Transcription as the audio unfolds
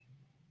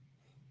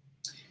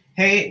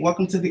Hey,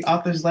 welcome to the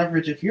Author's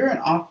Leverage. If you're an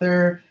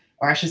author,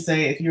 or I should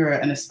say, if you're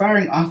an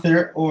aspiring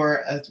author or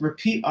a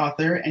repeat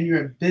author and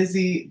you're a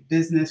busy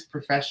business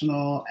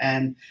professional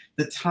and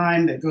the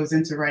time that goes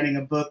into writing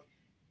a book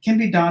can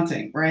be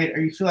daunting, right?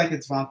 Or you feel like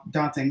it's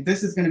daunting,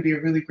 this is going to be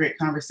a really great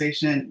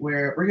conversation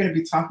where we're going to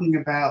be talking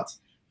about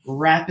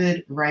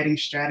rapid writing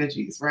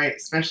strategies, right?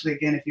 Especially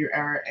again, if you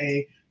are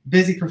a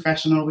busy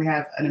professional, we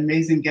have an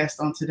amazing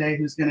guest on today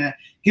who's going to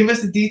give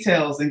us the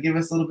details and give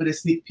us a little bit of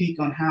sneak peek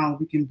on how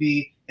we can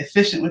be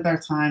efficient with our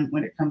time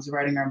when it comes to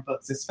writing our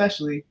books,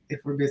 especially if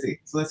we're busy.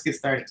 So let's get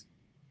started.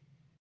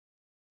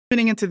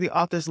 Tuning into the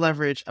Author's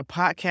Leverage, a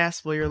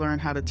podcast where you'll learn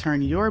how to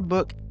turn your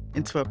book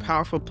into a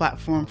powerful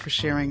platform for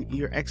sharing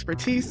your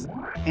expertise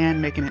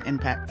and making an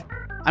impact.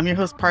 I'm your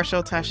host,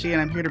 Parshel Tashi,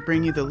 and I'm here to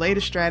bring you the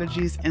latest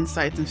strategies,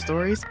 insights, and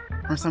stories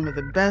from some of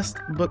the best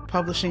book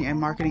publishing and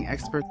marketing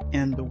experts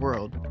in the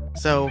world.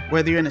 So,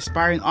 whether you're an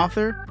aspiring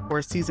author or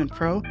a seasoned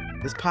pro,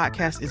 this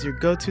podcast is your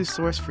go-to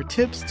source for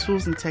tips,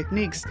 tools, and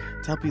techniques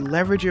to help you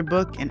leverage your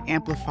book and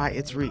amplify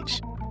its reach.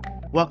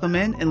 Welcome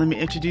in, and let me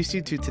introduce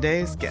you to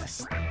today's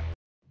guest.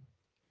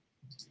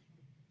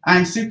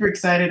 I'm super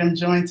excited. I'm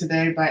joined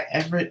today by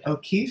Everett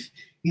O'Keefe.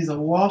 He's a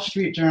Wall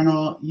Street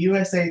Journal,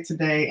 USA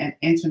Today, and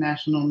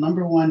international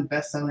 #1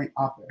 best-selling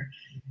author.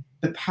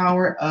 The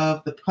Power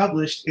of the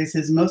Published is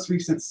his most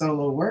recent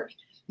solo work,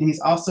 and he's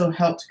also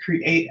helped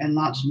create and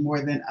launch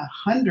more than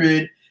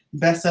 100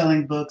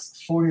 best-selling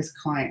books for his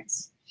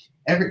clients.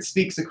 Everett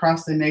speaks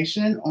across the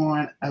nation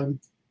on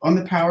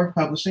the power of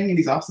publishing, and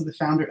he's also the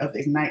founder of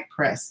Ignite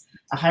Press,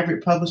 a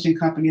hybrid publishing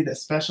company that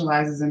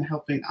specializes in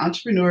helping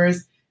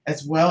entrepreneurs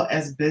as well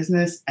as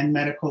business and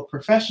medical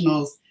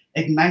professionals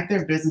ignite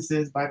their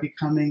businesses by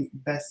becoming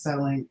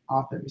best-selling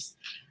authors.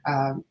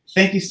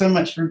 Thank you so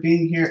much for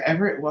being here,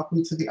 Everett.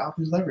 Welcome to the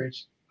Author's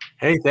Leverage.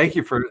 Hey, thank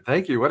you.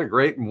 What a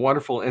great and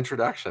wonderful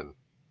introduction.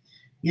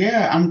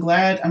 Yeah, I'm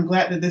glad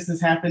that this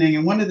is happening.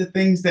 And one of the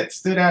things that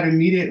stood out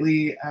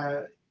immediately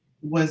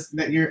was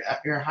that you're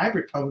a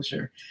hybrid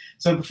publisher.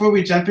 So before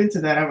we jump into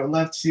that, I would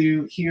love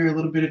to hear a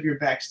little bit of your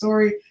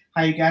backstory,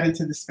 how you got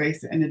into the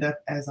space that ended up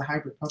as a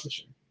hybrid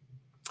publisher.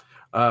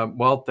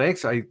 Well,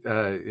 thanks. I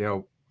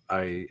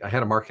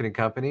had a marketing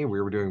company.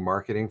 We were doing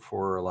marketing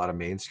for a lot of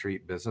Main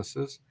Street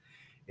businesses,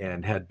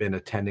 and had been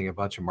attending a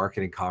bunch of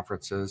marketing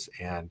conferences,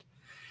 and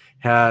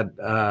had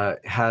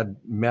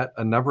met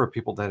a number of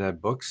people that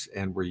had books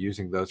and were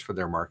using those for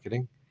their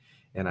marketing.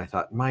 And I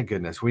thought, my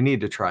goodness, we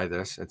need to try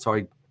this. And so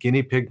I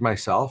guinea pigged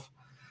myself.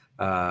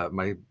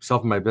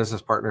 Myself and my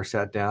business partner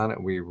sat down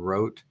and we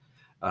wrote,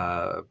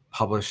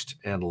 published,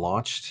 and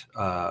launched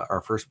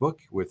our first book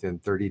within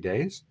 30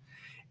 days.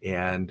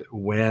 And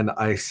when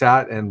I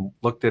sat and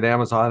looked at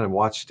Amazon and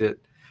watched it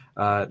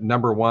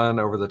 #1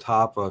 over the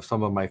top of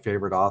some of my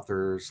favorite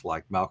authors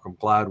like Malcolm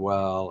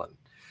Gladwell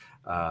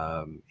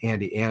and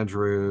Andy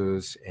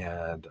Andrews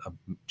and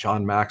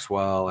John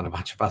Maxwell and a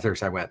bunch of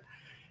others, I went,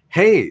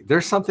 hey,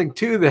 there's something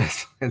to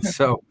this. And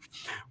so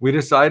we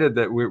decided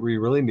that what we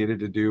really needed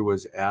to do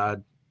was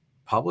add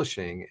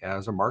publishing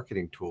as a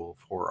marketing tool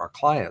for our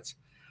clients.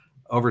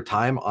 Over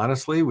time,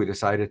 honestly, we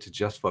decided to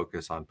just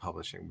focus on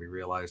publishing. We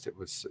realized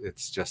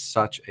it's just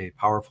such a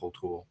powerful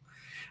tool.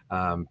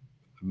 Um,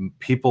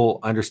 People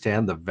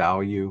understand the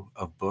value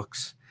of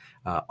books.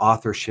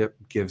 Authorship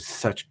gives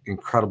such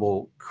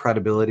incredible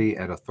credibility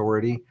and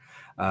authority,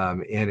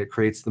 and it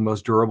creates the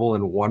most durable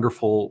and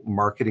wonderful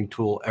marketing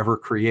tool ever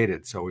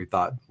created. So we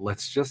thought,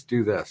 let's just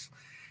do this.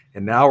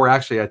 And now we're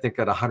actually, I think,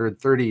 at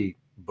 130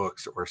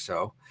 books or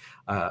so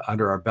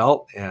under our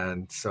belt.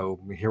 And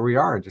so here we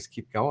are, and just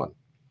keep going.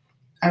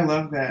 I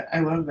love that. I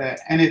love that.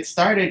 And it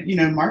started,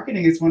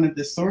 marketing is one of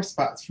the sore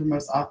spots for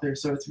most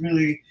authors. So it's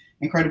really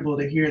incredible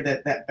to hear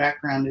that that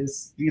background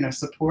is,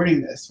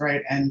 supporting this,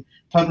 right? And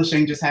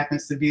publishing just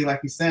happens to be, like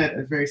you said,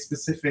 a very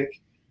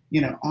specific,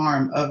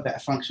 arm of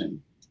that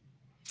function.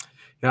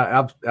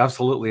 Yeah,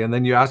 absolutely. And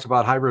then you asked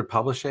about hybrid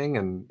publishing,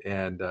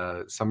 and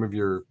some of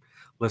your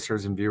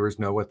listeners and viewers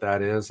know what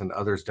that is, and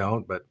others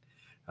don't. But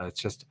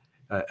it's just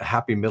a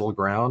happy middle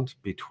ground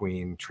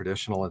between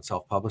traditional and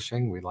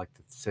self-publishing. We like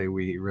to say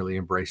we really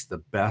embrace the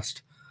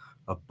best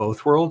of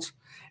both worlds,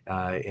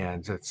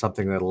 and it's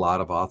something that a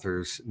lot of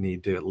authors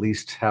need to at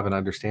least have an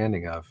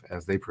understanding of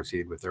as they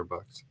proceed with their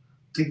books.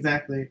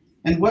 Exactly.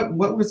 And what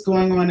was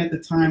going on at the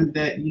time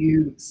that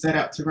you set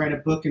out to write a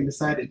book and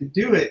decided to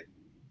do it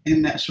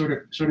in that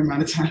short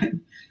amount of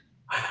time?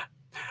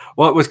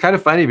 Well, it was kind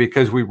of funny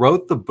because we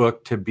wrote the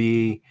book to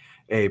be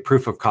a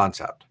proof of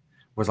concept.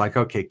 It was like,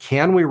 okay,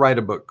 can we write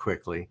a book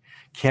quickly?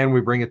 Can we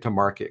bring it to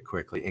market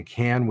quickly? And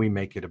can we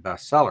make it a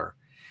bestseller?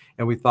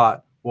 And we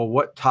thought, well,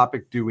 what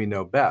topic do we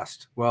know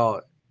best?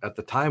 Well, at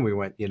the time we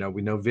went,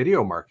 we know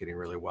video marketing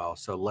really well.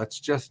 So let's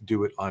just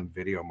do it on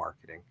video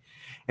marketing.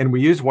 And we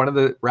used one of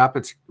the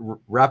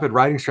rapid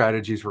writing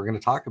strategies we're going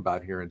to talk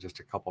about here in just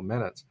a couple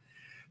minutes.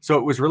 So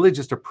it was really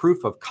just a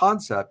proof of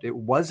concept. It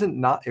was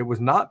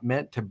not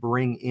meant to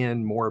bring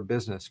in more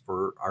business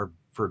for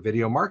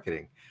video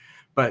marketing,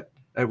 but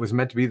it was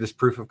meant to be this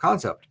proof of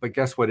concept. But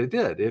guess what it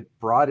did? It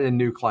brought in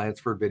new clients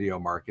for video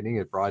marketing.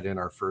 It brought in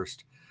our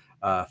first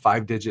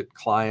 5-digit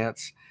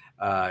clients,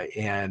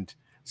 and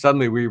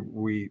suddenly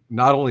we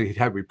not only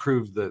had we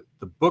proved that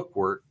the book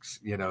works,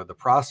 the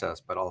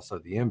process, but also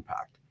the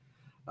impact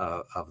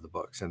of the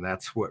books, and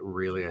that's what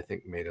really I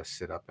think made us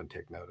sit up and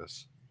take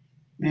notice.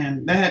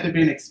 Man, that had to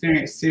be an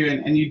experience too,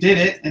 and you did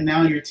it, and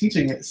now you're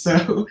teaching it.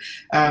 So,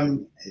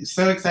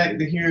 so excited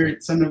to hear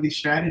some of these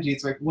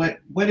strategies. Like,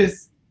 what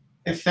is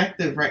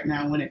effective right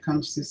now when it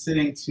comes to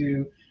sitting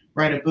to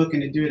write a book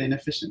and to do it in an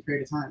efficient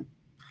period of time?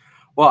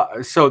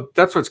 Well, so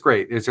that's what's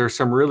great is there's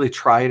some really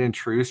tried and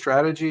true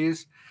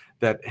strategies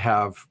that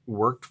have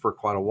worked for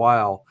quite a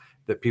while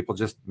that people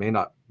just may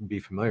not be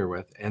familiar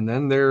with, and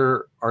then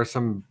there are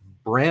some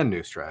brand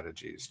new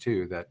strategies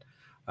too that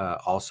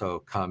also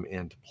come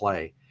into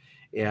play.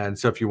 And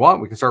so, if you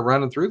want, we can start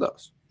running through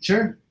those.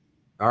 Sure.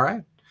 All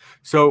right.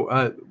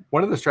 So,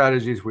 one of the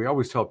strategies we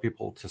always tell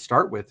people to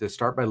start with is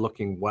start by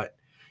looking what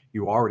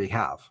you already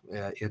have.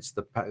 It's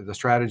the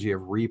strategy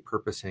of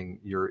repurposing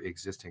your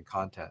existing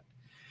content.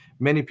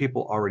 Many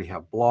people already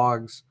have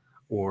blogs,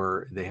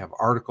 or they have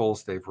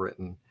articles they've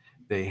written.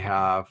 They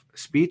have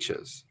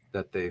speeches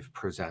that they've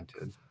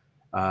presented.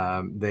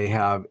 They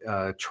have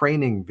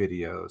training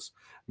videos,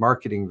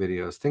 marketing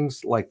videos,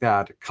 things like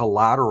that,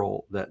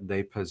 collateral that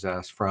they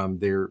possess from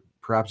their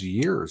perhaps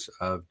years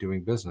of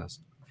doing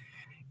business.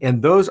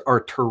 And those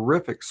are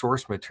terrific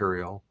source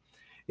material.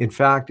 In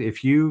fact,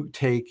 if you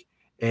take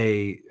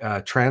a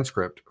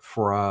transcript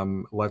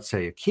from, let's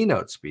say, a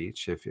keynote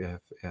speech, if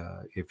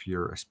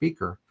you're a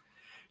speaker,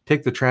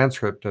 take the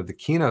transcript of the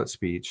keynote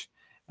speech,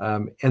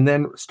 and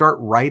then start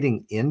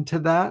writing into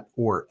that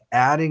or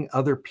adding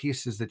other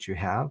pieces that you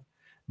have,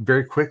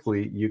 very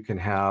quickly you can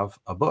have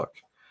a book.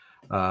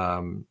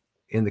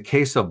 In the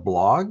case of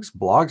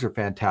blogs are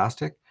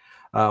fantastic.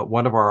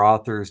 One of our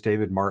authors,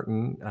 David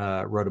Martin,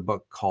 wrote a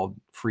book called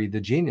Free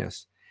the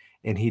Genius,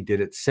 and he did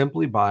it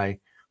simply by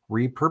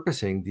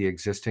repurposing the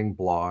existing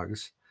blog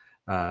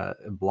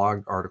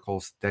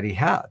articles that he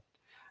had.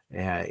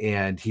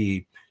 And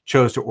he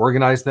chose to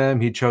organize them.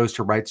 He chose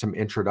to write some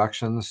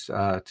introductions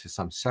to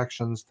some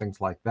sections,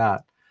 things like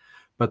that.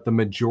 But the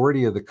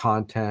majority of the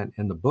content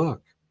in the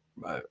book,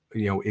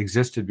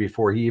 existed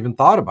before he even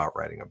thought about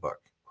writing a book.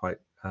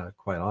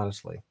 Quite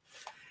honestly,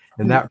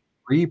 and Hmm. that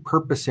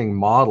repurposing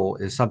model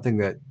is something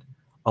that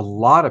a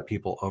lot of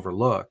people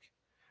overlook.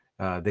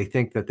 They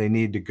think that they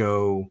need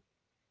to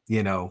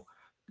you know,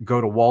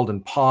 go to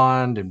Walden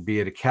Pond and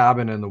be at a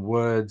cabin in the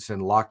woods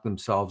and lock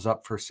themselves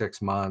up for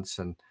 6 months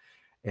and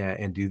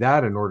do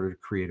that in order to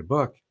create a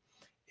book.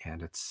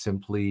 And it's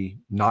simply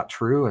not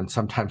true, and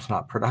sometimes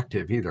not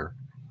productive either.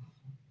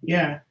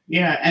 Yeah,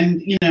 yeah,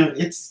 and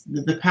it's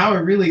the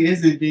power really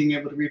is in being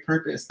able to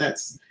repurpose.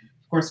 That's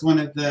of course one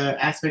of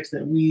the aspects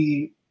that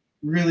we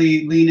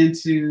really lean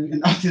into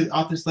in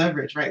author's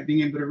leverage, right?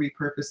 Being able to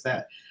repurpose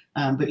that.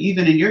 But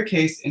even in your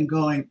case, in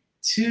going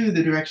to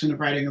the direction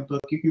of writing a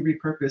book, you can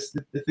repurpose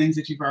the things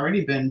that you've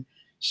already been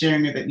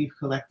sharing or that you've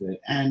collected,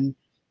 and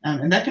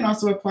that can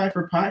also apply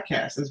for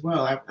podcasts as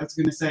well. I was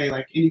going to say,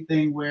 like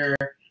anything where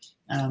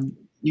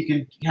you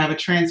can have a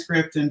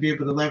transcript and be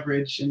able to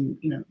leverage and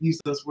use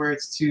those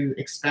words to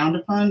expound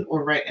upon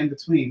or write in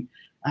between.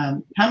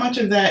 How much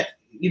of that,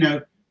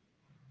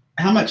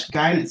 how much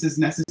guidance is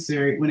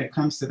necessary when it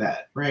comes to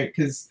that, right?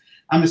 Because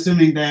I'm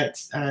assuming that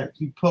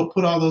you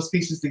put all those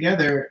pieces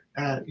together,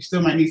 you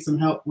still might need some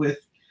help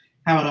with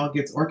how it all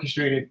gets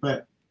orchestrated.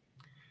 But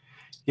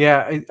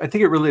Yeah, I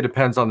think it really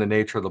depends on the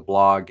nature of the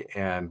blog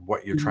and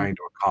what you're mhm, trying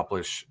to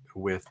accomplish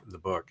with the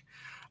book.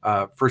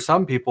 For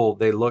some people,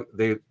 they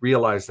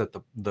realize that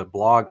the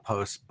blog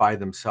posts by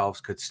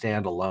themselves could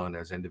stand alone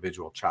as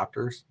individual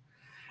chapters.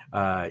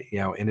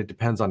 And it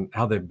depends on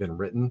how they've been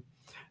written.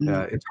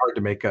 mhm, It's hard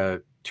to make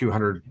a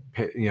 200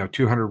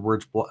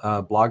 words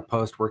blog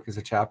post work as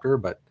a chapter,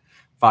 but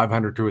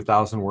 500 to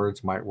 1,000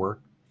 words might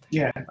work.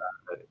 yeah.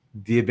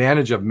 The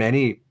advantage of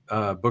many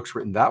books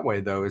written that way,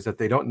 though, is that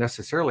they don't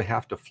necessarily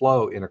have to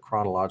flow in a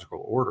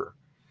chronological order.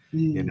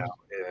 You know,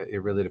 Mm,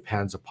 it really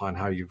depends upon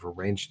how you've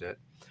arranged it.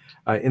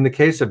 In the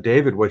case of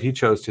David, what he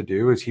chose to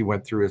do is he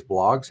went through his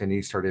blogs and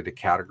he started to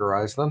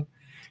categorize them.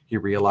 He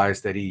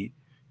realized that he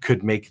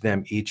could make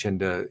them each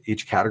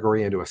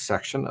category into a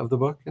section of the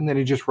book, and then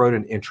he just wrote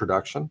an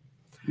introduction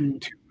mm,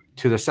 to,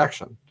 to the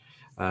section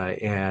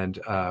and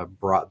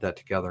brought that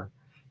together.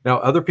 Now,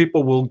 other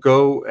people will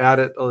go at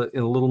it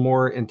in a little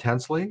more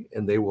intensely,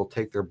 and they will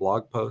take their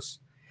blog posts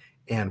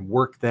and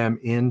work them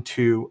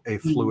into a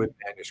mm, fluid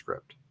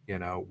manuscript,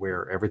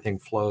 where everything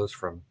flows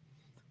from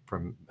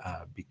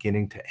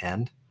beginning to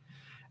end.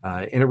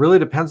 And it really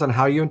depends on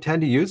how you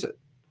intend to use it.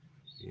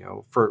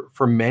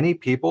 For many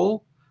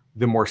people,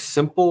 the more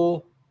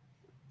simple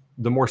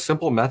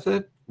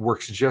method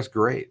works just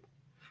great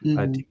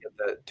mm.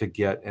 to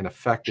get an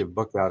effective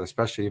book out,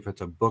 especially if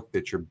it's a book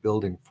that you're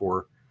building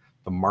for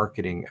the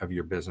marketing of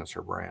your business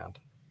or brand.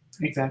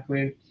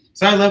 Exactly.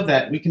 So I love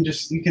that. You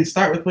can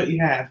start with what you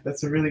have.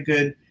 That's a really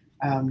good,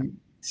 um,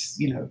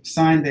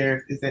 sign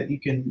there is that you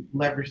can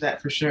leverage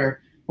that for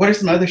sure. What are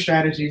some other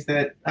strategies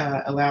that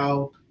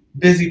allow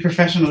busy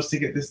professionals to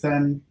get this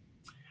done?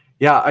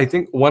 Yeah, I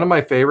think one of my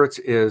favorites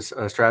is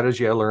a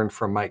strategy I learned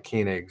from Mike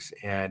Koenig's,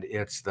 and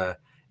it's the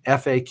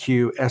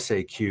FAQ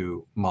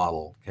SAQ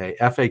model. Okay,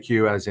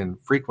 FAQ as in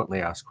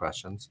frequently asked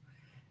questions,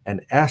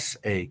 and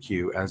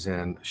SAQ as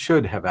in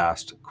should have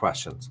asked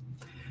questions.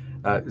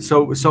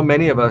 So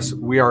many of us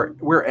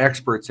we're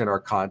experts in our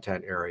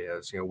content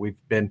areas. We've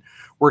been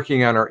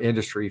working on our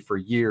industry for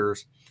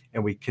years,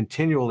 and we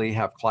continually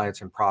have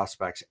clients and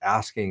prospects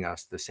asking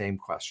us the same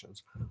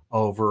questions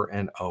over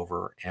and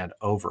over and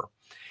over.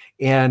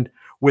 And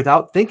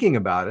without thinking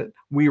about it,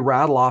 we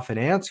rattle off an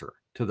answer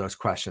to those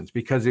questions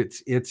because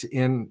it's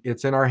in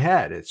our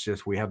head. It's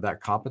just we have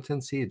that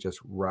competency. It just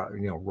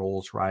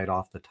rolls right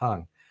off the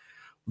tongue.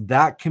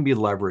 That can be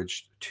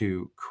leveraged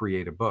to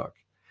create a book.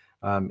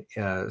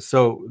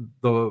 So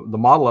the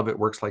model of it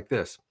works like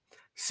this: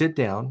 sit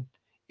down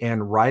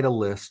and write a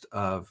list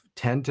of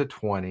 10 to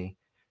 20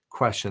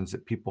 questions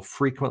that people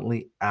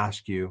frequently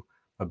ask you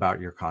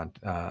about your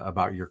content,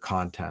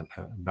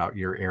 about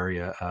your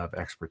area of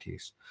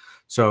expertise.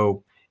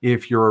 So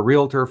if you're a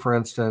realtor, for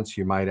instance,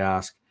 you might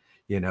ask,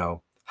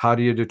 how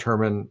do you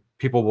determine?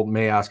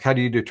 May ask, how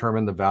do you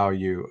determine the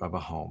value of a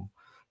home?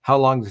 How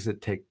long does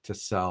it take to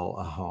sell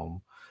a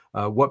home?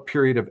 What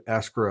period of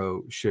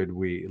escrow should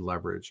we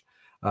leverage?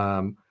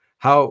 What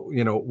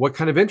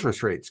kind of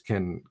interest rates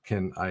can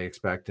I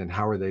expect, and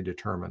how are they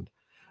determined?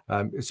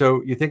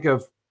 So you think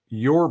of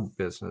your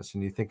business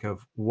and you think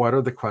of what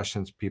are the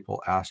questions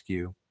people ask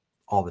you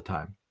all the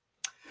time.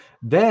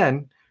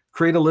 Then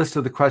create a list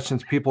of the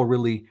questions people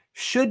really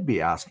should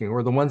be asking,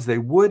 or the ones they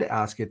would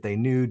ask if they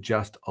knew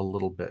just a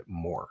little bit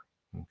more.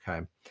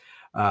 Okay.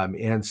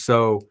 And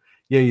so,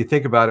 you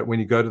think about it when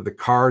you go to the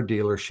car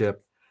dealership,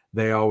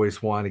 they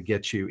always want to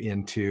get you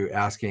into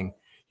asking,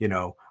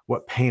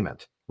 what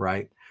payment,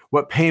 right?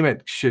 What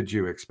payment should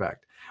you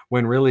expect?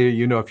 When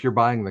really, if you're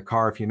buying the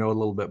car, if you know a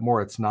little bit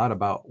more, it's not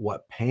about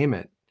what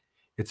payment,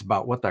 it's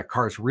about what that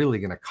car is really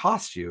going to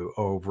cost you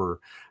over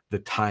the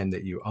time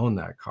that you own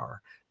that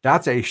car.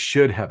 That's a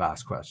should have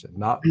asked question,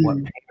 not what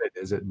Mm. payment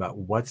is it, but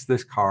what's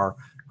this car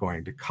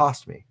going to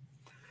cost me?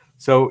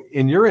 So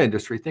in your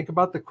industry, think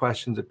about the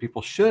questions that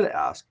people should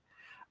ask.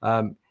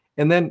 And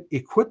then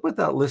equipped with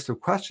that list of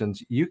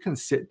questions, you can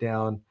sit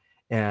down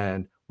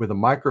and with a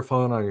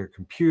microphone on your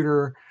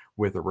computer,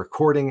 with a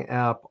recording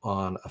app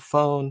on a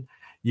phone,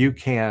 you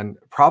can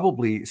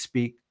probably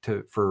speak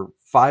for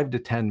 5 to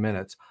 10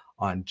 minutes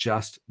on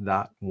just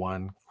that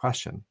one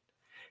question.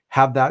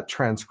 Have that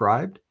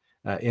transcribed.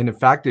 And in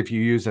fact, if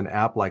you use an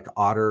app like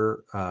Otter.ai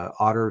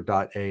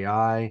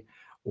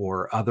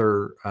or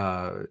other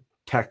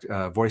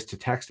voice to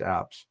text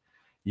apps,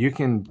 you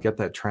can get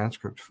that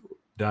transcript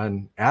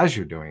done as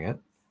you're doing it,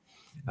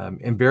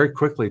 and very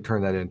quickly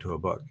turn that into a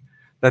book.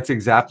 That's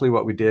exactly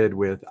what we did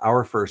with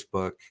our first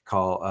book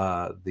called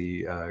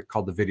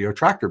the Video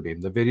Tractor Beam,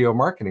 the video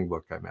marketing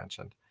book I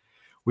mentioned.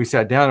 We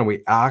sat down and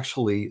we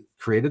actually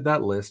created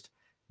that list,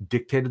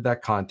 dictated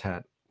that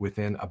content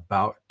within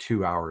about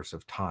 2 hours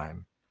of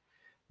time.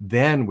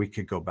 Then we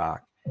could go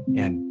back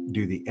and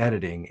do the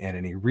editing and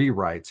any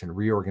rewrites and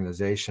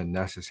reorganization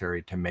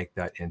necessary to make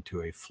that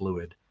into a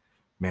fluid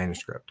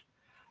manuscript.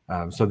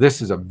 So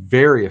this is a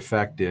very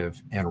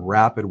effective and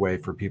rapid way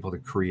for people to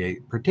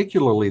create,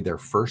 particularly their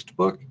first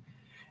book,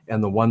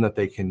 and the one that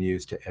they can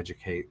use to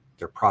educate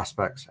their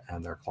prospects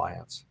and their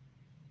clients.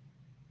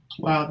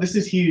 Wow, this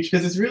is huge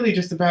because it's really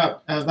just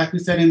about, like we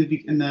said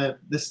in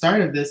the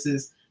start of this,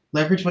 is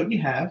leverage what you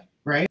have,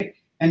 right?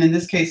 And in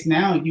this case,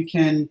 now you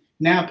can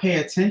now pay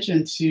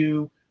attention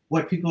to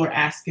what people are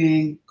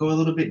asking, go a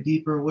little bit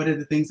deeper. What are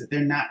the things that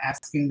they're not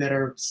asking that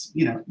are,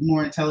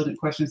 more intelligent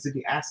questions to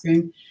be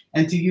asking,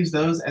 and to use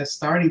those as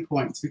starting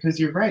points? Because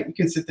you're right, you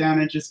can sit down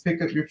and just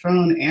pick up your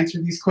phone,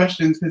 answer these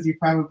questions because you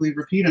probably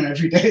repeat them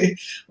every day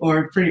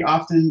or pretty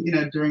often,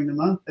 during the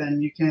month,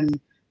 and you can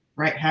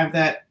right have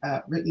that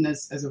written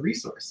as a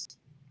resource.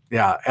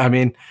 Yeah, I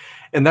mean,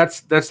 and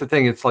that's the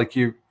thing. It's like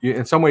you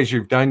in some ways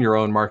you've done your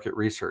own market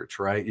research,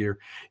 right?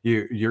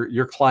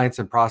 Your clients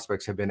and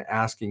prospects have been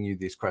asking you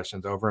these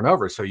questions over and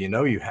over, so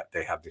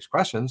they have these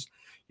questions.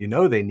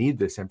 They need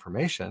this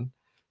information.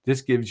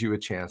 This gives you a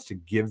chance to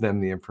give them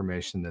the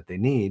information that they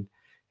need,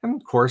 and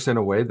of course, in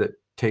a way that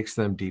takes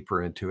them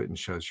deeper into it and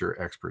shows your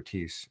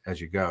expertise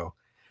as you go.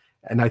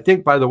 And I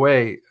think, by the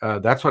way,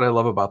 that's what I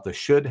love about the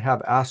should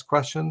have asked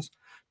questions,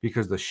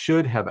 because the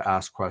should have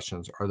asked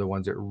questions are the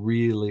ones that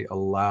really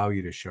allow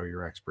you to show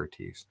your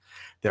expertise,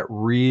 that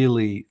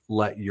really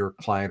let your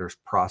client or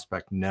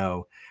prospect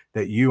know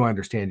that you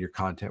understand your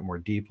content more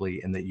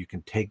deeply and that you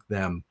can take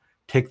them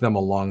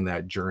along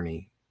that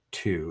journey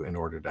too in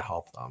order to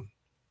help them.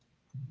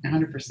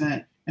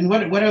 100%. And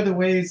what other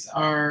ways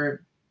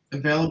are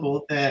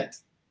available that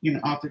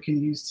author can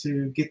use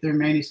to get their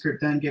manuscript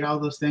done, get all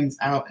those things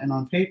out and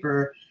on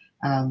paper,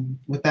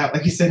 without,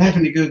 like you said,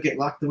 having to go get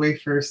locked away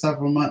for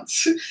several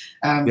months?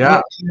 Yeah.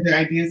 What other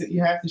ideas that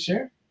you have to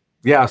share?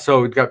 Yeah.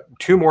 So we've got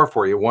two more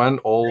for you. One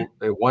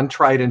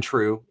tried and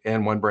true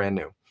and one brand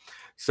new.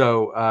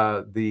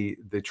 So the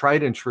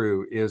tried and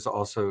true is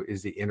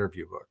the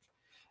interview book,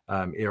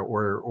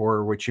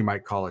 or what you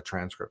might call a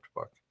transcript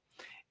book.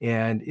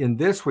 And in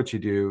this, what you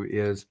do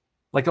is,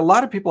 like, a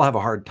lot of people have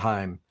a hard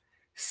time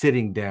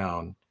sitting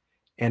down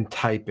and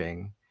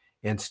typing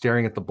and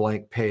staring at the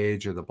blank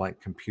page or the blank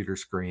computer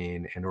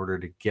screen in order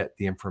to get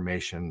the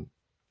information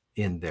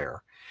in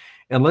there.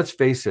 And let's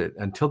face it,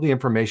 until the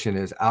information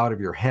is out of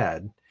your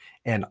head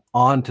and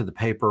onto the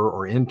paper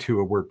or into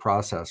a word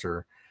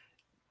processor,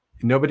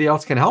 nobody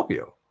else can help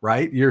you,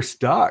 right? You're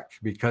stuck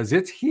because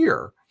it's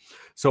here.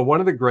 So, one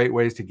of the great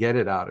ways to get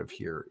it out of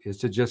here is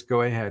to just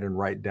go ahead and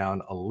write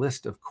down a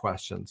list of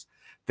questions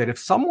that if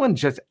someone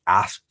just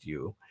asked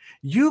you,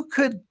 you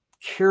could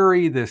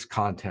carry this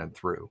content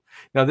through.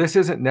 Now, this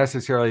isn't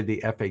necessarily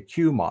the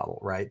FAQ model,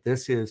 right?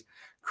 This is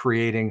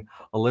creating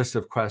a list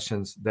of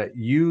questions that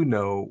you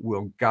know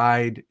will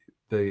guide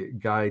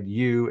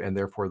you and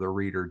therefore the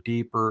reader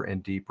deeper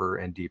and deeper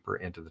and deeper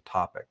into the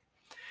topic.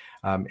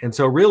 And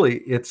so, really,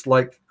 it's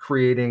like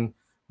creating,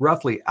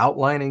 roughly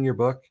outlining your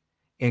book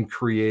and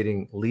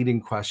creating leading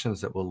questions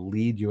that will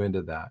lead you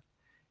into that.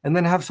 And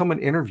then have someone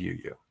interview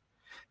you.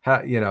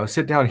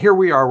 Sit down. Here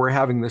we are. We're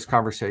having this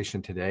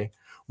conversation today.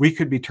 We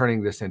could be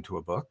turning this into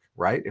a book,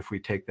 right? If we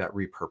take that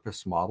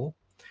repurpose model,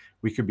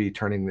 we could be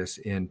turning this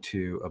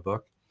into a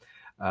book.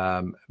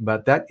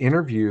 But that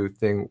interview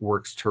thing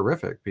works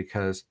terrific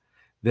because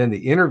then the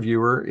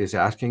interviewer is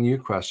asking you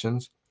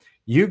questions.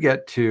 You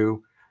get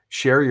to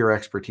share your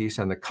expertise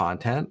and the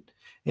content,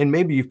 and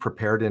maybe you've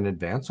prepared in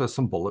advance with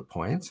some bullet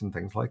points and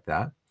things like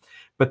that.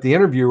 But the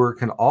interviewer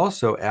can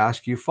also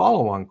ask you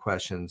follow-on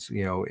questions,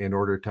 in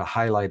order to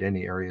highlight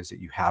any areas that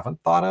you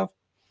haven't thought of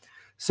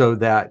so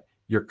that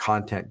your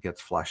content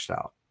gets fleshed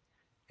out.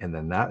 And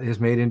then that is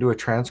made into a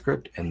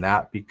transcript, and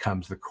that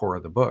becomes the core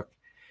of the book.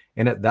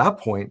 And at that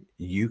point,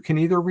 you can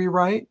either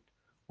rewrite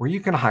or you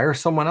can hire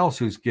someone else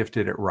who's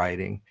gifted at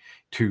writing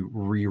to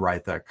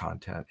rewrite that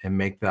content and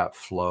make that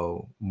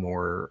flow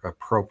more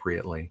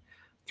appropriately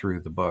through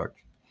the book.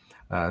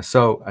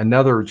 So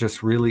another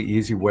just really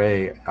easy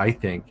way, I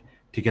think,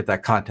 to get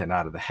that content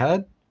out of the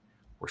head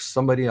where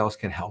somebody else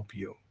can help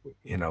you,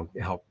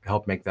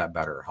 help make that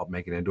better, help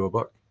make it into a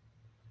book.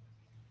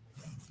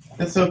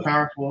 That's so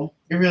powerful.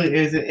 It really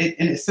is.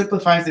 And it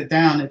simplifies it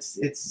down.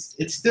 It's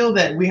still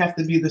that we have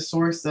to be the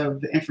source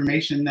of the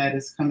information that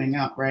is coming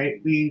out,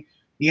 right? You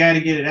got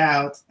to get it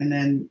out, and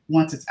then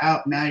once it's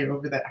out, now you're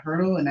over that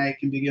hurdle, and now you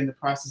can begin the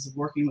process of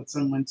working with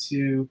someone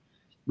to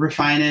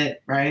refine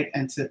it, right,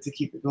 and to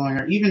keep it going,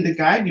 or even to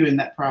guide you in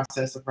that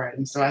process of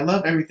writing. So I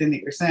love everything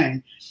that you're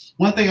saying.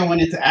 One thing I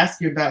wanted to ask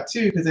you about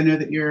too, because I know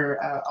that you're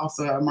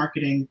also a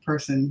marketing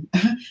person,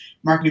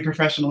 marketing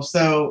professional.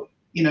 So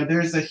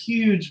there's a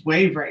huge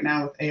wave right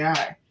now with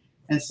AI.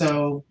 And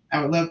so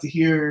I would love to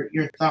hear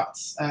your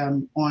thoughts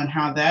on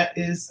how that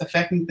is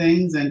affecting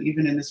things and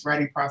even in this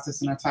writing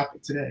process in our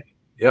topic today.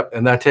 Yep.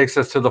 And that takes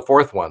us to the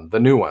fourth one, the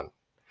new one,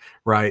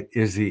 right,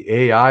 is the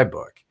AI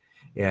book.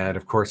 And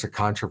of course, a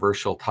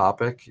controversial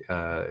topic.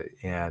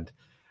 And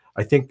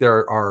I think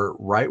there are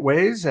right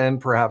ways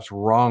and perhaps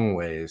wrong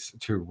ways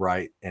to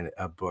write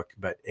a book,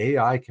 but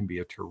AI can be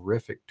a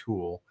terrific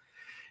tool.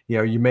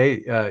 You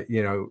may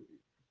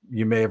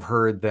have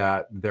heard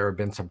that there have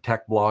been some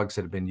tech blogs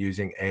that have been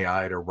using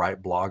AI to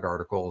write blog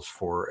articles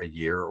for a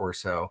year or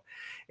so.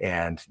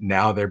 And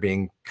now they're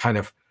being kind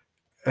of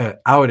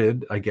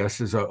outed, I guess,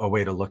 is a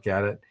way to look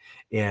at it.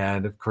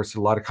 And of course,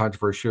 a lot of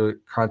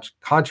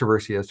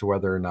controversy as to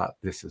whether or not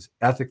this is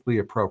ethically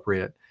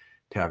appropriate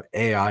to have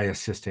AI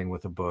assisting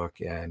with a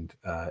book and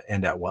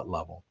at what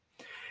level.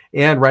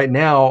 And right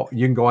now,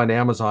 you can go on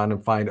Amazon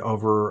and find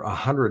over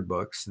 100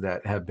 books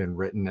that have been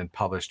written and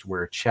published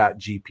where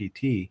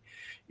ChatGPT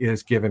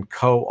is given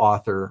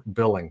co-author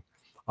billing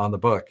on the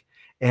book.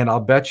 And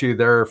I'll bet you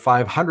there are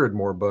 500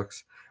 more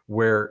books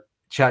where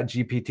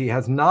ChatGPT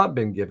has not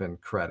been given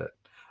credit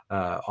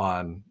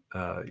as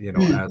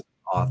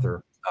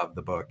author of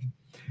the book.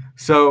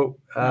 So,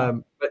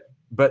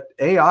 but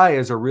AI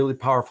is a really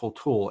powerful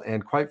tool.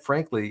 And quite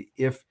frankly,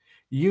 if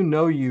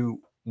you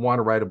want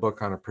to write a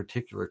book on a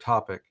particular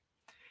topic,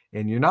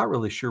 and you're not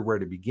really sure where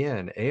to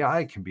begin,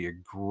 AI can be a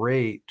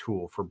great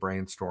tool for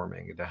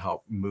brainstorming and to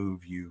help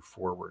move you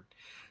forward.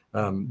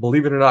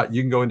 Believe it or not,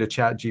 you can go into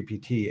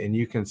ChatGPT and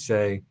you can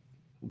say,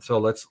 so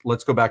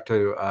let's go back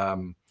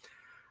to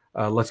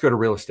let's go to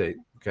real estate.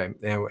 Okay,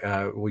 and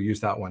we'll use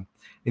that one.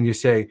 And you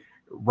say,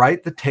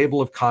 write the table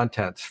of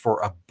contents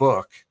for a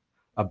book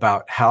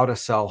about how to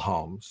sell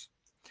homes,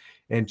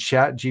 and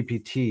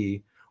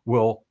ChatGPT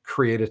will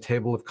create a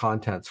table of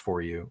contents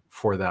for you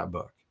for that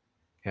book.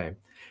 Okay.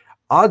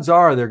 Odds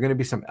are there are going to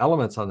be some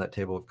elements on that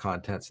table of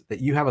contents that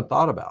you haven't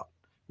thought about.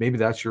 Maybe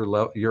that's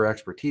your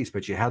expertise,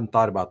 but you hadn't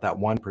thought about that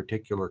one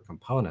particular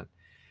component.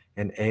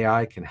 And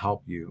AI can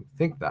help you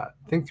think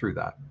through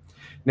that.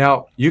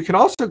 Now, you can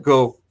also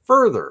go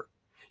further.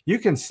 You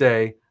can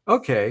say,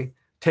 okay,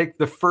 take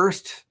the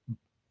first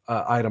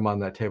item on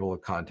that table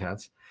of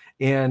contents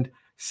and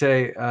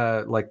say,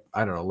 I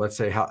don't know, let's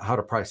say how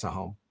to price a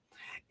home.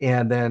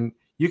 And then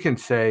you can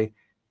say,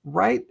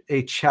 write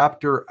a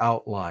chapter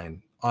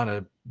outline on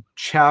a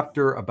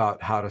chapter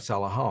about how to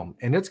sell a home.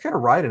 And it's going to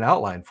write an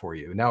outline for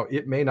you. Now,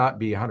 it may not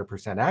be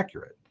 100%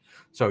 accurate.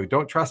 So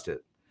don't trust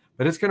it.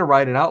 But it's going to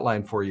write an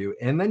outline for you.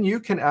 And then you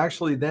can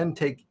actually then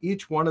take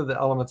each one of the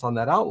elements on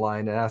that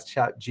outline and ask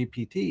Chat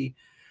GPT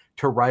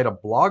to write a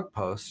blog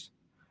post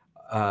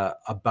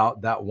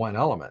about that one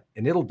element,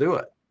 and it'll do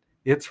it.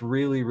 It's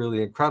really,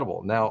 really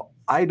incredible. Now,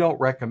 I don't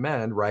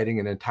recommend writing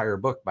an entire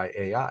book by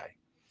AI,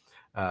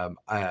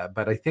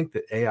 but I think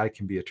that AI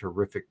can be a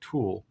terrific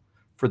tool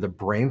for the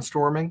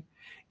brainstorming.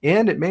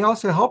 And it may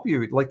also help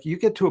you. Like you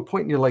get to a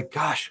point and you're like,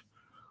 gosh,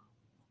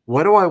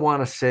 what do I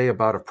want to say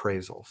about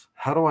appraisals?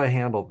 How do I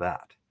handle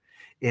that?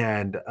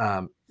 And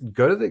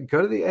go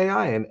to the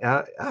AI and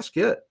ask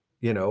it,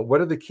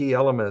 what are the key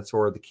elements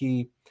or the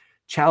key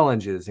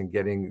challenges in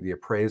getting the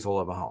appraisal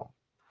of a home?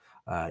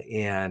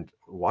 And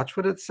watch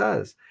what it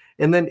says.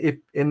 And then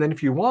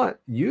if you want,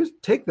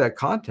 take that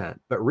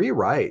content, but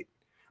write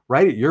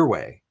it your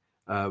way.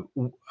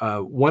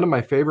 One of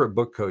my favorite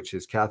book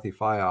coaches, Kathy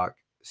Fayok,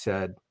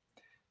 said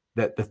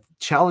that the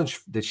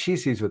challenge that she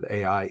sees with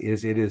AI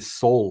is it is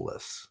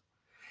soulless,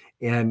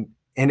 and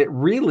it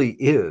really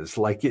is.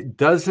 Like it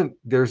doesn't.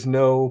 There's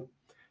no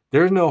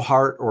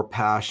heart or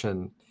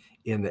passion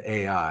in the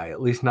AI,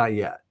 at least not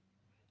yet.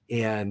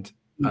 And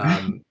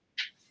um,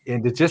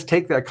 and to just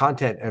take that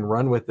content and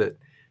run with it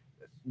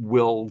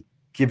will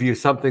give you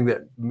something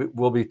that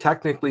will be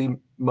technically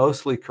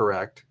mostly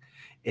correct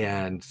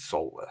and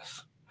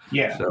soulless.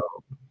 Yeah. So,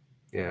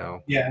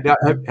 Yeah. now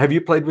have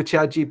you played with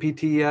Chat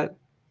GPT yet?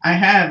 I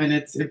have, and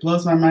it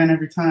blows my mind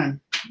every time.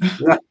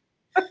 Yeah,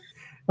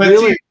 But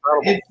really too,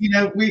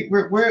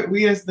 incredible.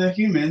 we as the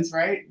humans,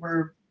 right?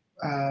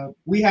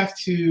 We have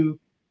to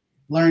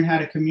learn how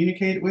to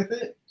communicate with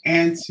it,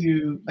 and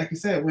to, like you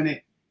said, when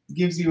it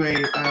gives you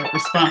a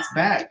response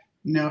back,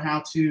 know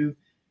how to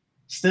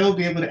still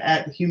be able to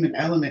add the human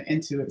element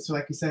into it. So,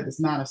 like you said, it's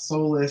not a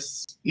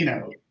soulless,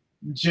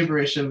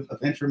 gibberish of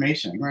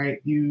information, right?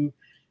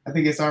 I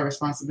think it's our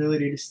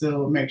responsibility to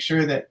still make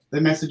sure that the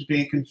message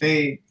being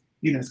conveyed,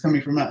 is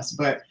coming from us.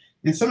 But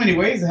in so many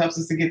ways, it helps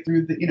us to get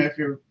through if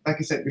you're, like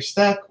you said, you're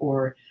stuck,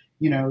 or,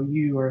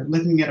 you are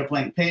looking at a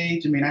blank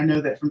page. I mean, I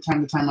know that from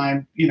time to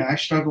time, I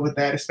struggle with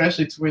that,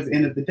 especially towards the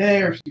end of the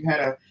day, or if you had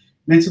a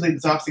mentally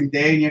exhausting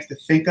day and you have to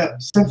think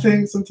up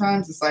something.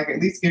 Sometimes it's like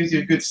at least gives you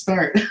a good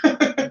start.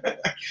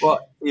 Well,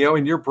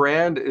 and your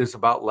brand is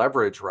about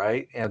leverage,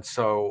 right? And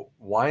so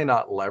why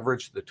not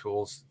leverage the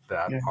tools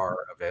that Yeah. are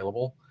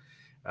available?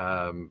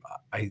 Um,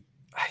 I,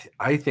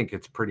 I think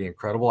it's pretty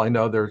incredible. I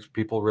know there's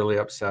people really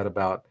upset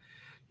about,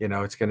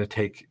 it's going to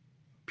take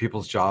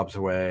people's jobs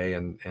away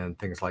and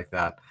things like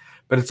that.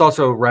 But it's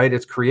also right.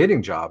 It's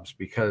creating jobs,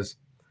 because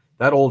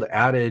that old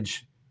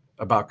adage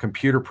about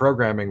computer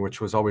programming,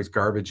 which was always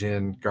garbage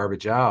in,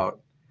 garbage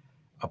out,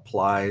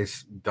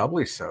 applies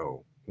doubly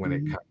so when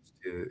it Mhm.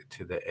 comes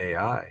to the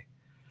AI.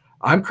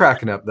 I'm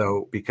cracking up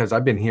though, because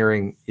I've been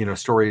hearing,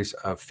 stories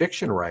of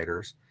fiction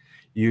writers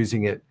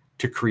using it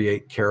to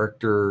create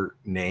character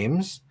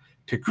names,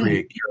 to Hmm.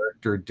 create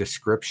character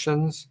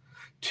descriptions,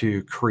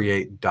 to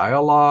create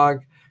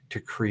dialogue, to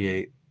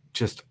create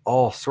just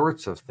all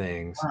sorts of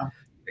things. Wow.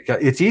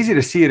 It's easy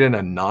to see it in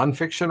a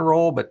nonfiction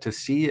role, but to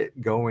see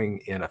it going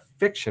in a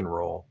fiction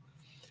role,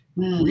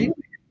 Hmm. really,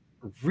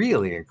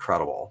 really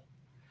incredible.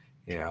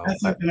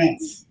 That's But something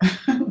else.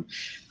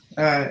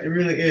 It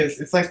really is.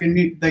 It's like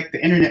like the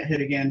internet hit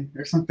again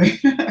or something.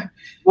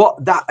 well,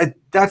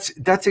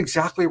 that's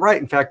exactly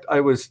right. In fact,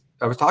 I was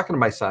talking to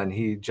my son.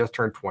 He just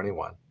turned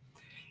 21,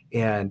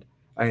 and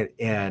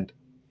and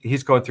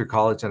he's going through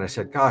college. And I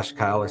said, "Gosh,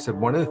 Kyle," I said,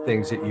 "one of the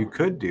things that you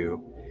could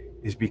do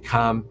is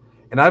become,"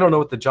 and I don't know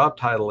what the job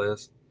title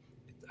is,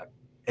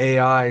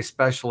 AI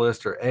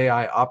specialist or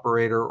AI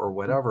operator or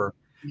whatever,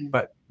 Mhm.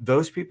 but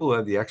those people who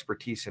have the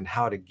expertise in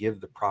how to give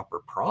the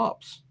proper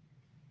prompts,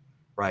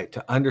 right,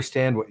 to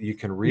understand what you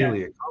can Yeah.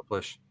 really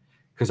accomplish.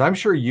 Because I'm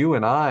sure you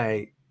and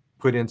I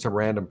put in some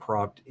random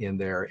prompt in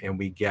there and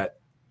we get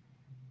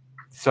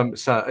some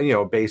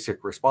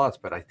basic response,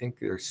 but I think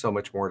there's so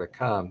much more to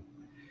come.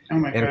 Oh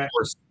my And of gosh.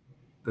 course,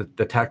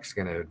 the tech's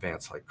going to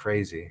advance like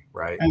crazy,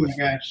 right? Oh my With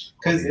gosh.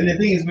 all Because the and the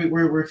thing is,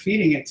 we're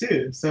feeding it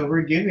too, so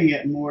we're giving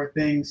it more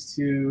things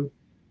to.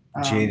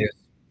 Um, genius.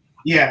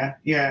 Yeah,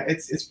 yeah,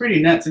 it's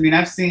pretty nuts. I mean,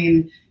 I've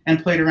seen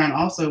and played around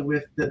also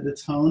with the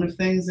tone of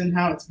things and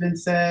how it's been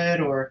said,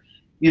 or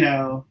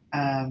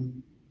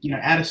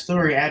add a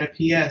story, add a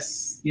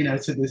PS,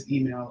 to this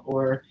email,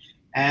 or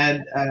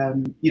add,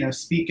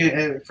 speak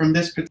from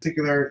this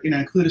particular,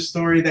 include a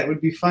story that would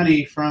be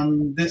funny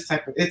from this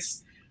type of.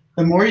 It's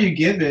the more you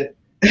give it,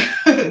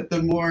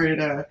 the more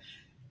it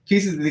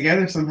pieces it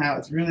together somehow.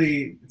 It's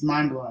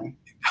mind blowing.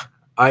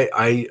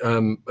 I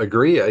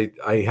agree.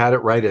 I had it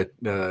write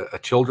a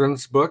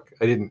children's book.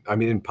 I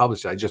didn't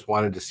publish it. I just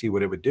wanted to see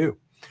what it would do.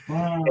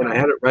 And I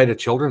Wow. had it write a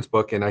children's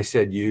book, and I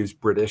said use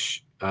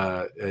British.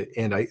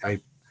 And I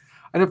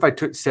don't know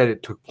if said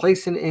it took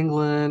place in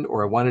England,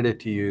 or I wanted it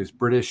to use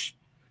British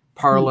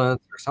Hmm.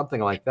 parlance or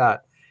something like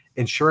that.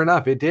 And sure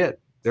enough, it did.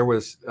 There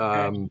was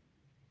Gosh.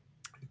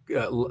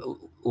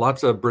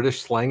 lots of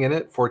British slang in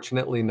it.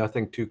 Fortunately,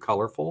 nothing too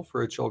colorful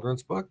for a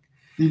children's book.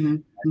 Hmm.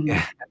 Hmm.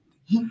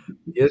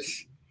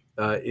 It's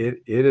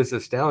it is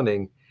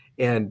astounding.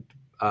 And,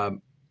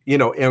 um,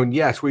 and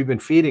yes, we've been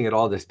feeding it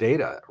all this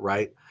data,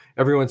 right?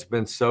 Everyone's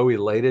been so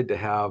elated to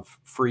have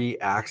free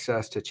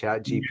access to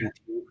Chat GPT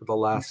for the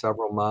last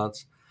several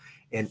months.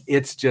 And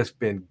it's just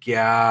been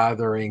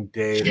gathering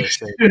data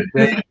saying,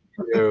 thank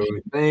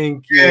you,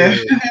 thank Yeah.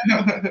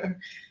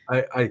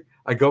 you.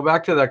 I go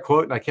back to that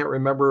quote, and I can't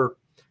remember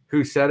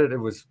who said it. It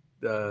was,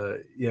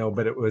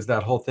 but it was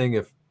that whole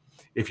thing.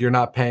 If you're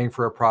not paying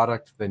for a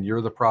product, then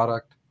you're the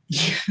product.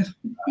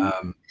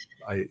 Um,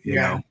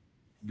 Yeah.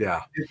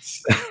 Yeah.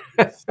 It's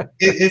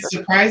it's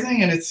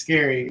surprising and it's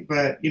scary,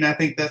 but I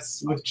think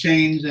that's with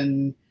change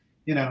and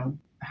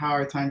how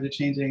our times are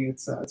changing.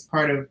 It's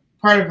part of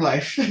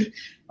life, That's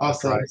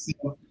also. right.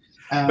 So,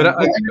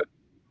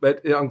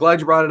 But well, I'm glad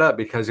you brought it up,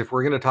 because if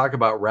we're going to talk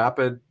about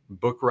rapid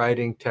book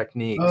writing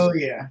techniques, oh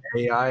yeah.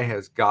 AI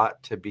has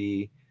got to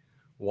be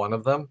one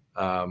of them.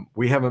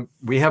 We haven't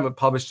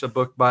published a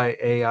book by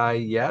AI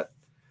yet,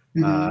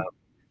 uh, Hmm.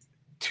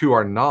 to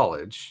our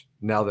knowledge.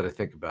 Now that I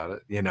think about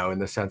it, in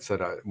the sense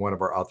that one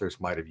of our authors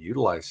might have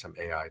utilized some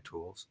AI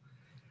tools.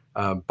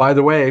 By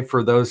the way,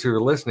 for those who are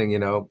listening,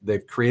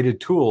 they've created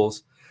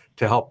tools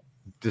to help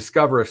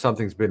discover if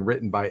something's been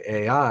written by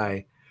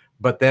AI.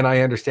 But then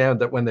I understand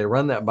that when they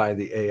run that by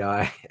the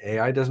AI,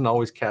 AI doesn't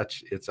always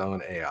catch its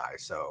own AI.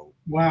 So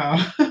Wow.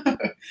 who,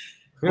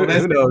 Well,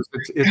 that's who knows?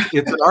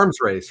 It's an arms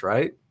race,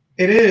 right?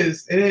 it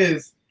is. It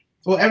is.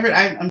 Well, Everett,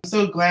 I'm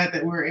so glad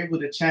that we were able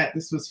to chat.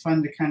 This was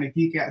fun to kind of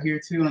geek out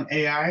here too on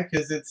AI,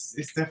 because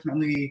it's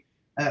definitely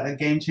a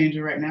game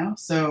changer right now.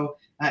 So,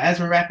 as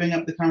we're wrapping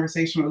up the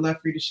conversation, we'd love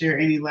for you to share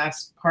any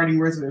last parting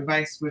words of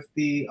advice with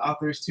the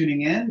authors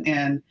tuning in,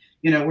 and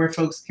where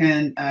folks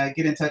can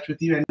get in touch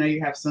with you. I know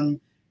you have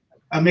some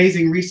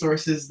amazing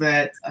resources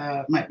that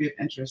might be of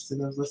interest to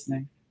those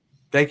listening.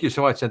 Thank you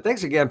so much. And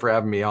thanks again for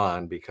having me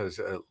on, because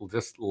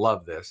just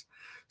love this.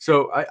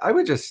 So I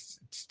would just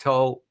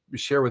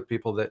share with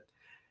people that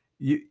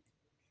you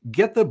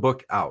get the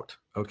book out.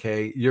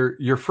 Okay.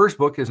 Your first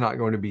book is not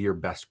going to be your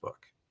best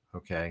book.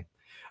 Okay.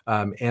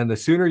 And the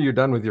sooner you're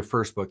done with your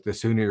first book, the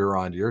sooner you're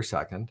on to your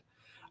second.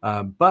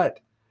 But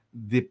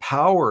the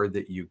power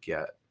that you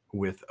get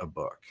with a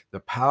book, the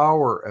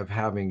power of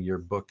having your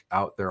book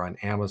out there on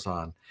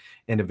Amazon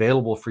and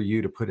available for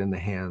you to put in the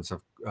hands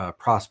of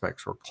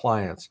prospects or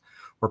clients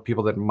or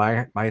people that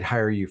might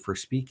hire you for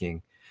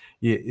speaking,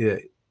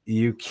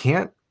 you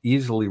can't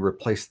easily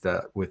replace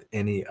that with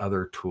any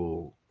other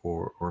tool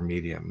or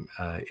medium.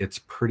 It's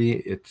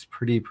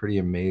pretty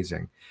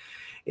amazing.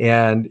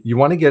 And you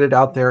want to get it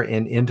out there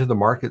and into the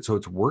market so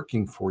it's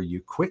working for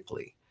you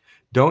quickly.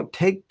 Don't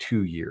take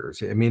 2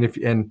 years. I mean, if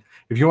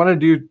you want to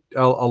do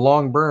a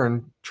long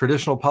burn,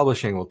 traditional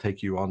publishing will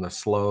take you on the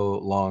slow,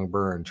 long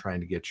burn trying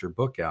to get your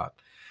book out.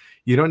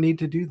 You don't need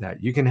to do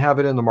that. You can have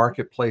it in the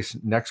marketplace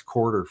next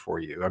quarter for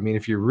you. I mean,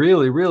 if you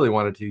really, really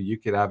wanted to, you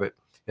could have it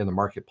in the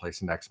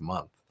marketplace next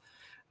month.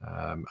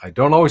 I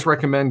don't always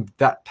recommend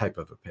that type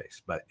of a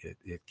pace, but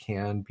it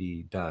can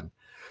be done.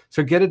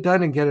 So get it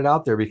done and get it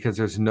out there, because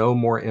there's no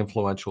more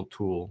influential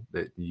tool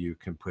that you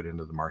can put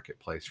into the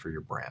marketplace for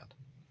your brand.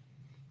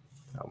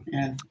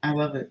 And I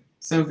love it.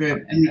 So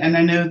good. And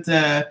I know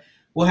that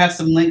we'll have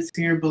some links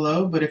here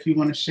below, but if you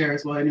want to share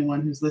as well,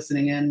 anyone who's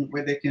listening in,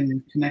 where they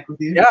can connect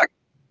with you. Yeah,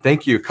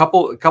 thank you.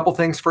 Couple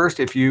things first.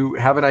 If you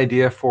have an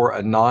idea for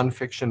a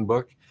nonfiction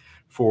book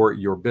for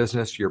your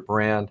business, your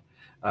brand,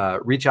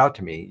 reach out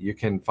to me. You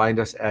can find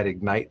us at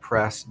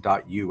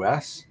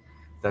ignitepress.us.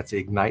 That's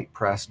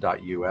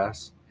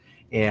ignitepress.us.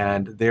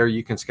 And there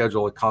you can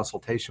schedule a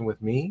consultation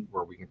with me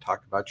where we can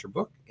talk about your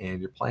book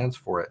and your plans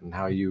for it and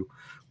how you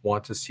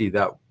want to see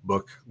that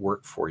book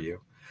work for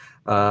you.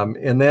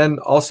 And then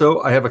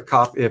also, I have a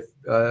copy, if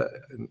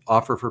an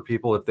offer for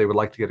people if they would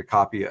like to get a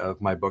copy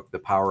of my book, The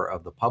Power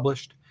of the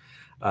Published.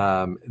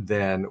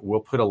 Then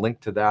we'll put a link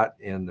to that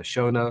in the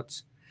show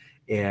notes,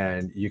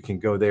 and you can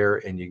go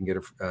there and you can get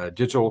a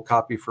digital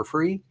copy for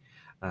free,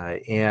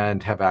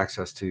 and have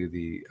access to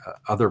the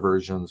other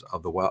versions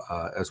of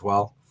the as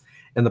well.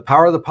 And The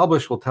Power of the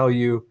Published will tell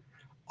you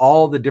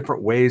all the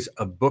different ways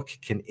a book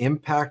can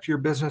impact your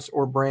business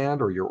or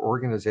brand or your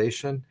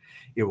organization.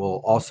 It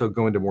will also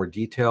go into more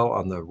detail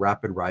on the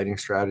rapid writing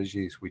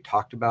strategies we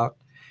talked about,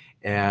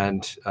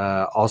 and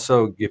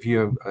also give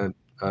you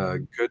a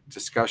good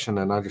discussion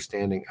and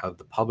understanding of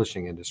the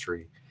publishing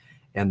industry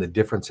and the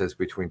differences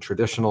between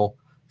traditional,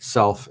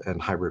 self,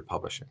 and hybrid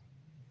publishing.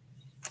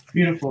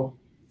 Beautiful.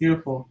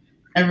 Beautiful.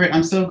 Everett,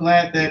 I'm so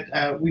glad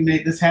that we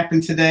made this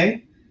happen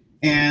today,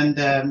 and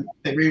that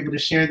we're able to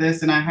share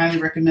this. And I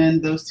highly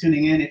recommend those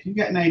tuning in. If you've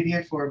got an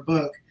idea for a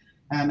book,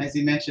 as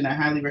you mentioned, I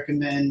highly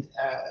recommend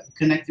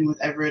connecting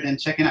with Everett and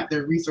checking out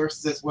their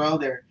resources as well.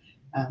 They're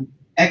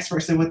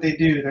experts in what they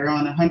do. They're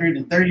on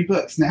 130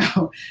 books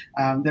now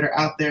that are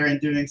out there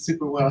and doing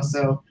super well.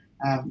 So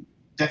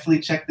definitely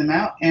check them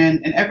out.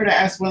 And Everett, I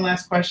asked one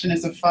last question.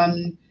 It's a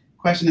fun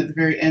question at the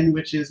very end,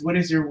 which is, what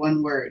is your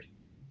one word?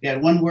 Yeah,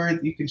 one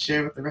word you can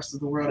share with the rest of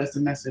the world as a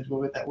message.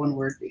 What would that one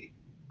word be?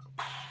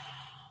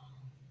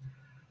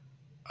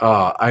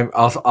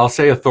 I'll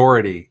say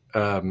authority.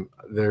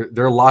 There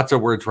are lots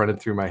of words running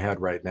through my head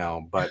right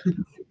now, but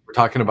we're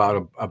talking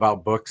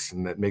about books,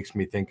 and that makes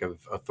me think of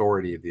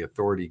authority, the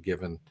authority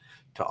given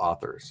to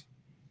authors.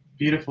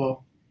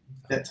 Beautiful.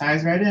 That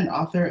ties right in.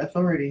 Author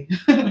authority.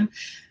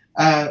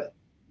 uh,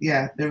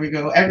 yeah, there we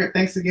go. Everett,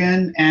 thanks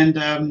again,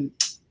 and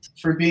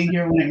for being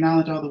here. I want to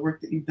acknowledge all the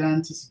work that you've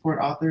done to support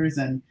authors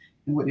and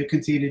what you'll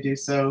continue to do.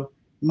 So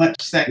Thank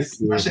much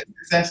you.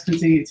 success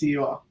continue to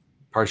you all.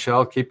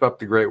 Parshell, keep up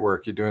the great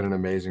work. You're doing an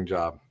amazing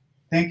job.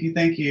 Thank you.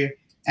 Thank you.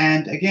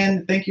 And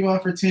again, thank you all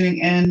for tuning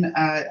in.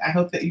 I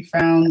hope that you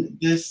found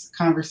this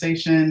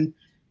conversation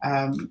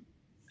um,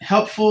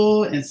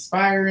 helpful,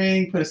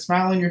 inspiring, put a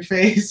smile on your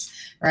face,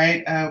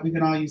 right? We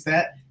can all use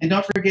that. And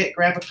don't forget,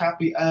 grab a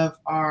copy of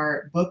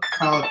our book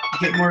called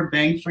Get More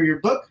Bang for Your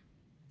Book.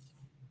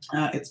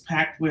 It's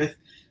packed with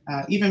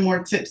even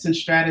more tips and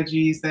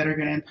strategies that are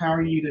going to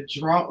empower you to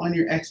draw on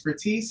your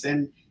expertise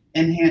and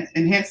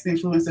enhance the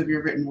influence of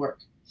your written work.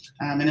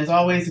 And as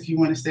always, if you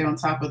want to stay on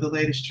top of the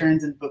latest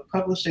trends in book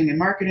publishing and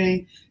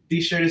marketing, be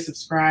sure to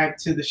subscribe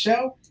to the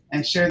show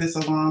and share this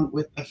along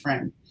with a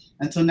friend.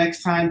 Until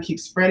next time, keep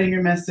spreading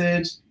your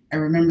message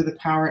and remember the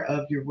power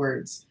of your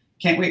words.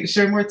 Can't wait to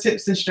share more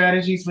tips and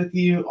strategies with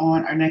you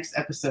on our next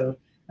episode.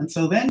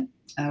 Until then,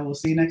 we'll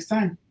see you next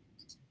time.